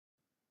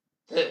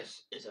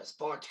This is a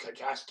sports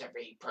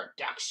catastrophe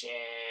production.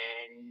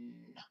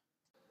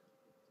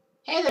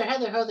 Hey there,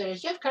 ho there.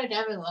 It's Jeff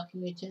Cardavin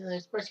welcoming you to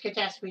the sports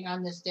catastrophe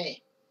on this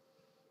day.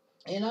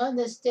 And on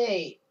this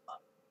day,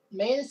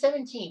 May the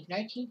 17th,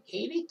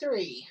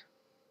 1983,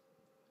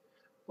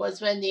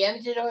 was when the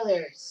Edmonton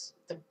Oilers,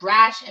 the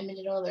brash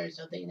Edmonton Oilers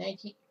of the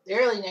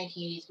early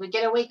 1980s, would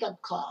get a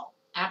wake-up call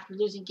after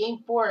losing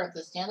Game 4 of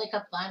the Stanley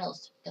Cup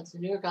Finals against the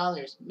New York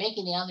Islanders,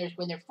 making the Islanders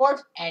win their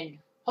fourth and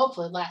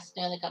hopefully last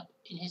Stanley Cup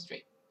in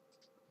history.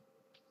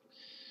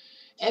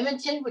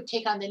 Edmonton would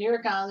take on the New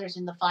York Islanders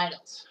in the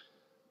finals.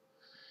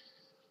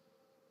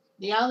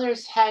 The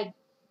Islanders had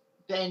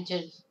been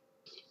to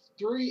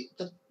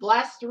the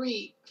last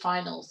three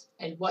finals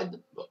and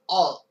won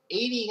all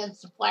 80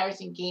 against the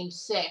Flyers in Game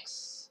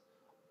 6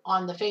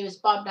 on the famous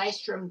Bob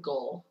Nystrom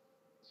goal.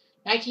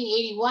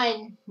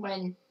 1981,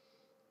 when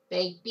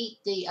they beat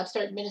the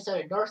upstart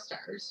Minnesota North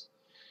Stars.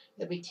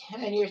 It'll be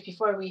 10 years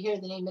before we hear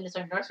the name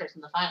Minnesota North Stars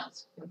in the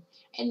finals.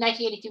 And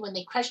 1982, when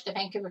they crushed the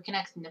Vancouver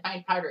Canucks in the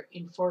fine powder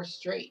in 4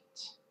 straight.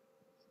 It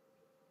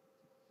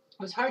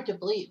was hard to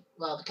believe.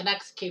 Well, the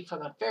Canucks came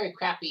from a very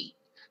crappy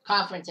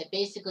conference that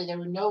basically there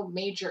were no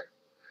major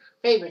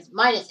favorites,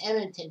 minus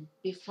Edmonton,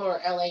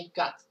 before LA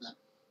got to them.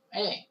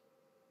 Anyway,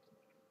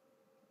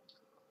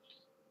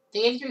 the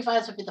 83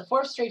 finals would be the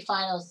 4th straight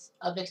finals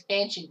of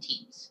expansion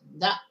teams,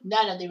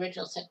 none of the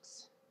original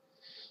 6.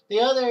 The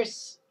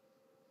Oilers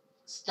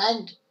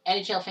stunned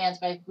NHL fans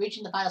by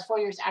reaching the finals 4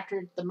 years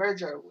after the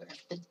merger with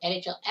the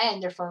NHL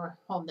and their former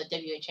home, the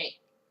WHA.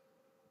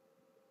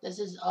 This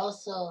is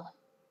also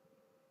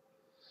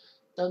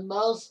the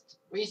most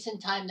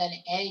recent time that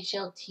an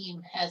NHL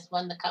team has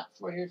won the Cup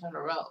 4 years in a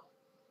row.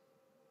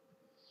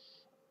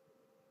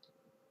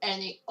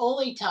 And the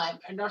only time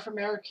a North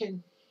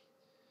American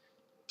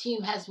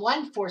team has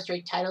won 4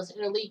 straight titles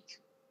in a league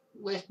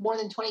with more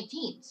than 20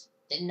 teams.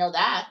 Didn't know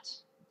that.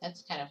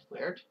 That's kind of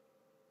weird.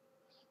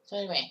 So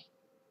anyway,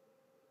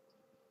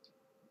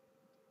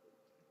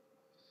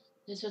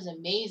 this was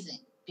amazing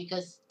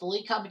because the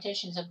league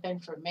competitions have been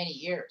for many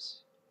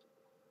years.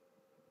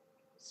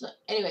 So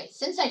anyway,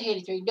 since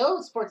 1983,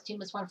 no sports team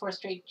has won 4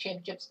 straight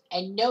championships,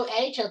 and no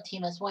NHL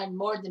team has won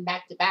more than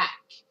back-to-back.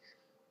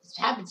 This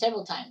happened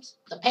several times.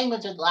 The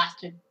Penguins are the last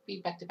to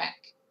be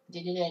back-to-back.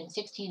 They did it in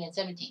 16 and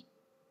 17.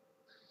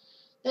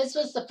 This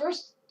was the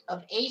first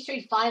of 8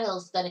 straight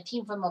finals that a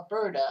team from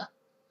Alberta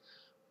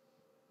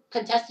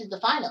contested the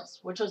finals,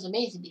 which was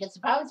amazing because the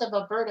province of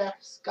Alberta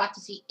got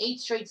to see 8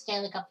 straight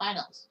Stanley Cup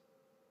finals.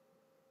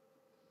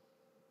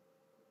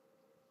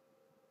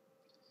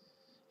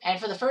 And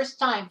for the first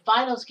time,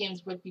 finals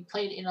games would be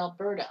played in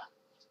Alberta.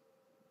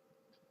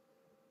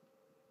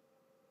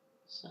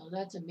 So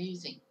that's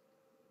amazing.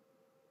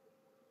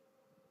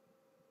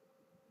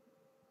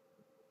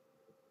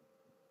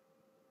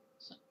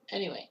 So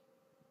anyway,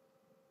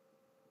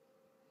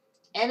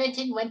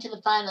 Edmonton went to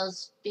the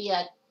finals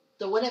via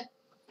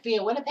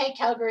Winnipeg,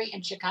 Calgary,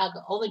 and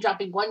Chicago, only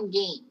dropping 1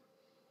 game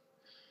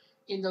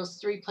in those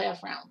 3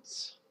 playoff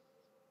rounds.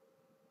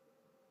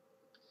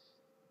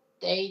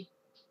 They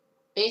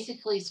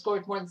basically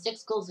scored more than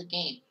 6 goals a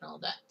game and all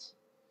that.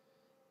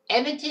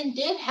 Edmonton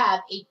did have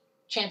a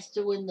chance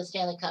to win the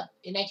Stanley Cup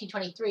in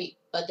 1923,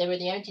 but they were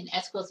the Edmonton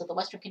Eskimos of the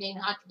Western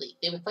Canadian Hockey League.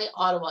 They would play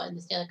Ottawa in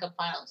the Stanley Cup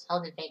Finals,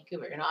 held in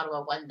Vancouver, and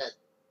Ottawa won the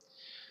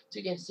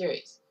 2-game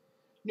series.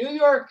 The New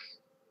York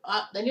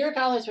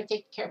Islanders would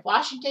take care of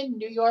Washington,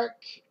 New York,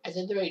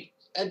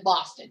 and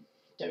Boston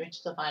to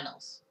reach the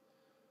finals,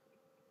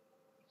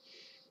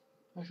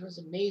 which was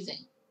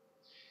amazing.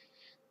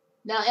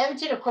 Now,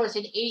 Edmonton, of course,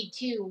 in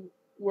 82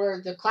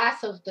 were the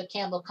class of the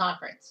Campbell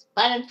Conference.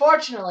 But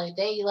unfortunately,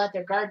 they let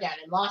their guard down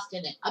and lost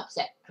in an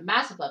upset, a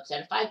massive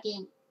upset, a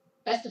 5-game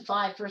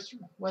best-of-5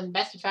 when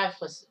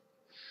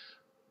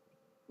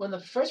the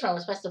first round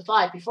was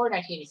best-of-5 before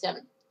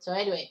 1987. So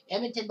anyway,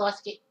 Edmonton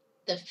lost the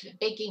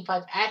big Game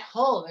 5 at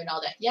home and all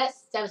that.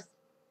 Yes, that was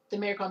the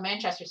Miracle in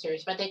Manchester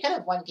series, but they could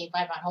have won Game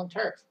 5 on home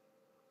turf.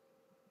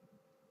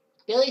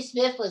 Billy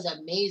Smith was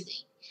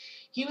amazing.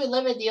 He would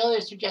limit the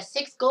Oilers to just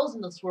 6 goals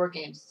in those 4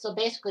 games, so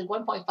basically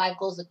 1.5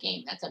 goals a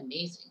game. That's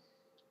amazing.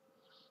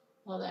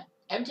 All that.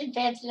 Edmonton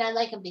fans did not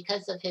like him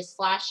because of his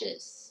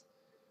slashes,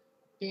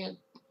 being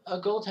a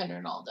goaltender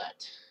and all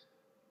that.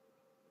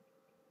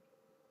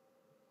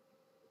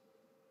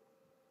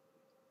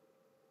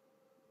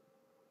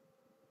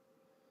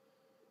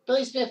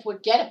 Billy Smith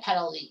would get a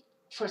penalty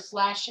for a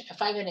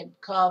 5-minute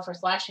call for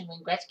slashing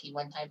Wayne Gretzky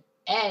one time,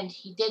 and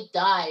he did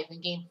dive in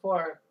Game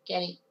 4,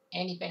 getting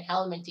Andy Van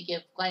Hellemond to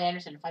give Glenn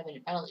Anderson a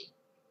 5-minute penalty.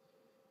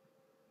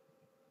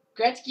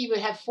 Gretzky would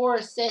have 4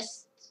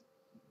 assists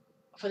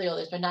for the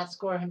Oilers, but not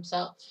score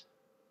himself.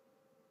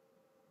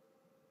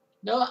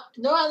 No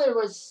other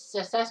was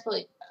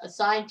successfully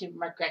assigned to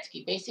Mark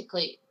Gretzky.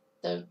 Basically,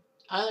 the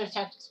other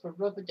tactics were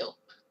rope-a-dope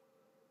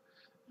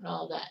and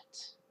all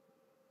that.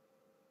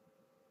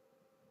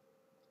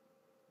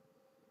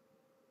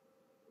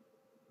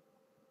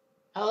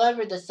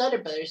 However, the Sutter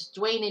brothers,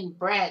 Dwayne and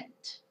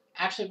Brent,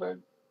 actually were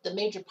the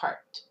major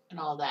part and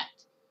all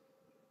that.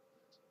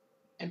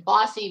 And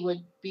Bossy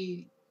would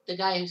be the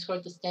guy who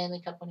scored the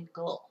Stanley Cup winning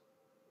goal.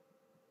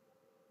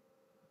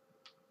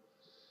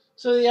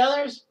 So the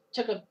others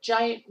took a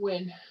giant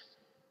win,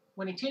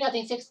 winning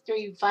 2-0,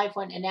 6-3,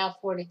 5-1, and now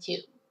 4-2.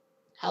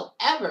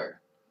 However,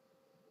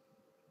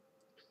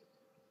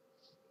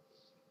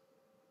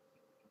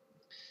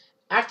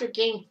 after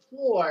Game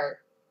 4,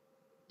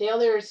 the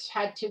others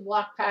had to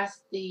walk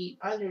past the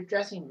Islanders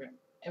dressing room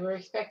and were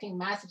expecting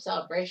massive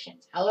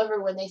celebrations.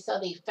 However, when they saw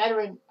the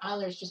veteran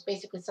Islanders just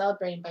basically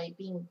celebrating by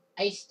being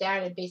iced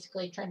down and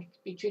basically trying to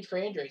be treated for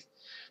injuries,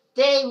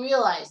 they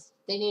realized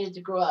they needed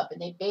to grow up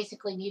and they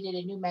basically needed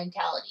a new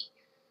mentality.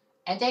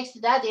 And thanks to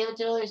that,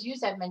 the Oilers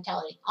used that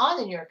mentality on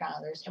the New York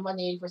Islanders and won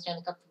the 84th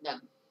Stanley Cup from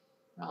them.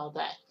 And all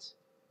that.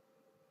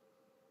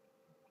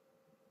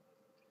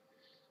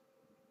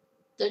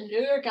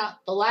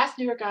 The last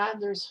New York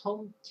Islanders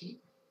home team,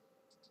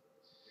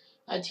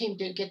 a team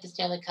to get the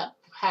Stanley Cup,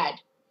 had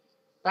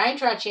Brian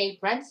Trottier,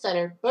 Brent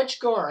Sutter, Butch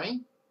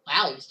Goring.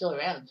 Wow, he was still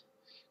around.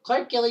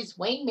 Clark Gillies,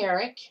 Wayne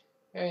Merrick,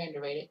 very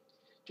underrated.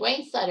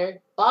 Dwayne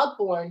Sutter, Bob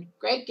Bourne,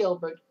 Greg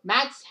Gilbert,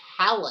 Mats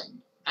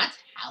Howland. Mats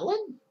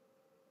Howland?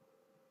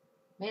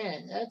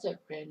 Man, that's a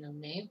random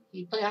name.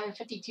 He played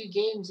 152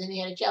 games in the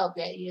NHL,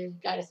 but he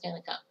got a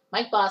Stanley Cup.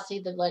 Mike Bossy,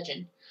 the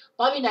legend.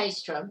 Bobby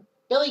Nystrom,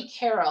 Billy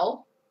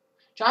Carroll,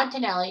 John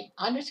Tonelli,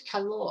 Anders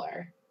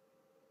Kalor,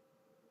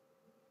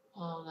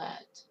 all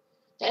that.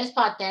 Dennis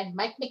Potvin,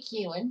 Mike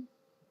McEwen.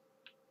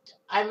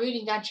 I'm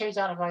reading Don Cherry's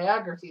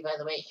autobiography, by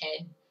the way,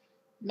 and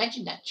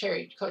mentioned that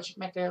Cherry, Coach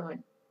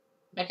McEwen.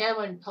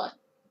 McEwen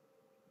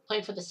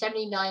played for the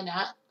 79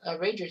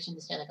 Rangers in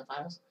the Stanley Cup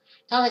Finals.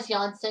 Thomas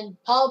Janssen,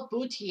 Paul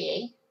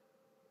Boutier,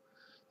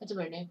 that's a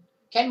weird name.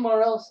 Ken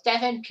Morrow,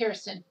 Stephen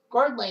Pearson,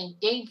 Gord Lane,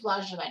 Dave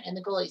Langevin, and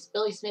the goalies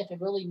Billy Smith and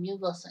Willie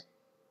Muleson.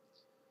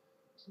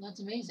 So that's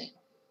amazing.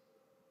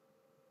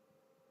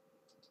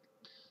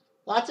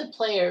 Lots of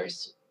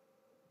players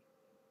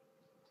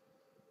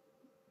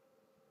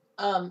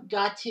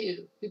got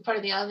to be part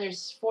of the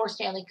Islanders' 4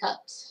 Stanley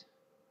Cups.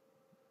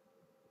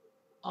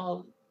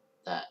 All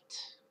that.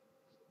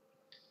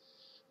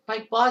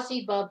 Mike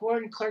Bossy, Bob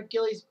Bourne, Clark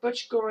Gillies,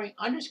 Butch Goring,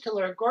 Anders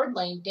Kalor, Gord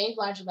Lane, Dave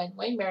Langevin,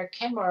 Wayne Merrick,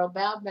 Ken Morrow,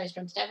 Bob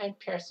Nystrom, Stephen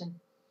Pearson,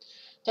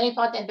 Denny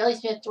Potvin, Billy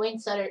Smith,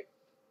 Dwayne Sutter,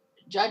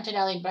 John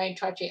Tonelli, and Brian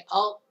Trottier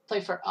all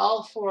played for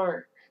all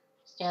 4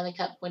 Stanley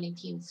Cup winning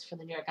teams for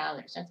the New York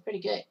Islanders. That's pretty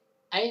good.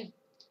 I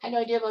had no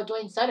idea about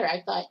Dwayne Sutter.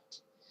 I thought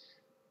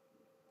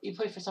he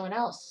played for someone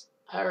else.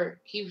 Or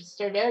he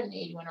started out in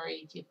 81 or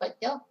 82. But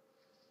no.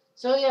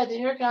 So yeah, the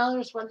New York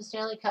Islanders won the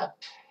Stanley Cup.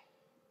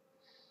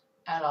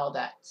 And all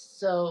that.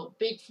 So,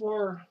 big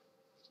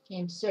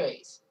 4-game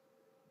series.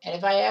 And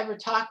if I ever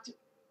talked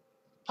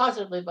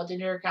positively about the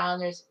New York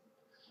Islanders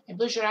and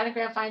Blue Shirt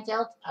Underground finds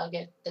out, I'll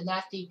get the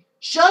nasty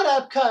shut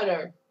up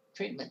Cutter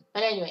treatment.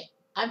 But anyway,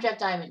 I'm Jeff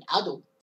Diamond. I'll do.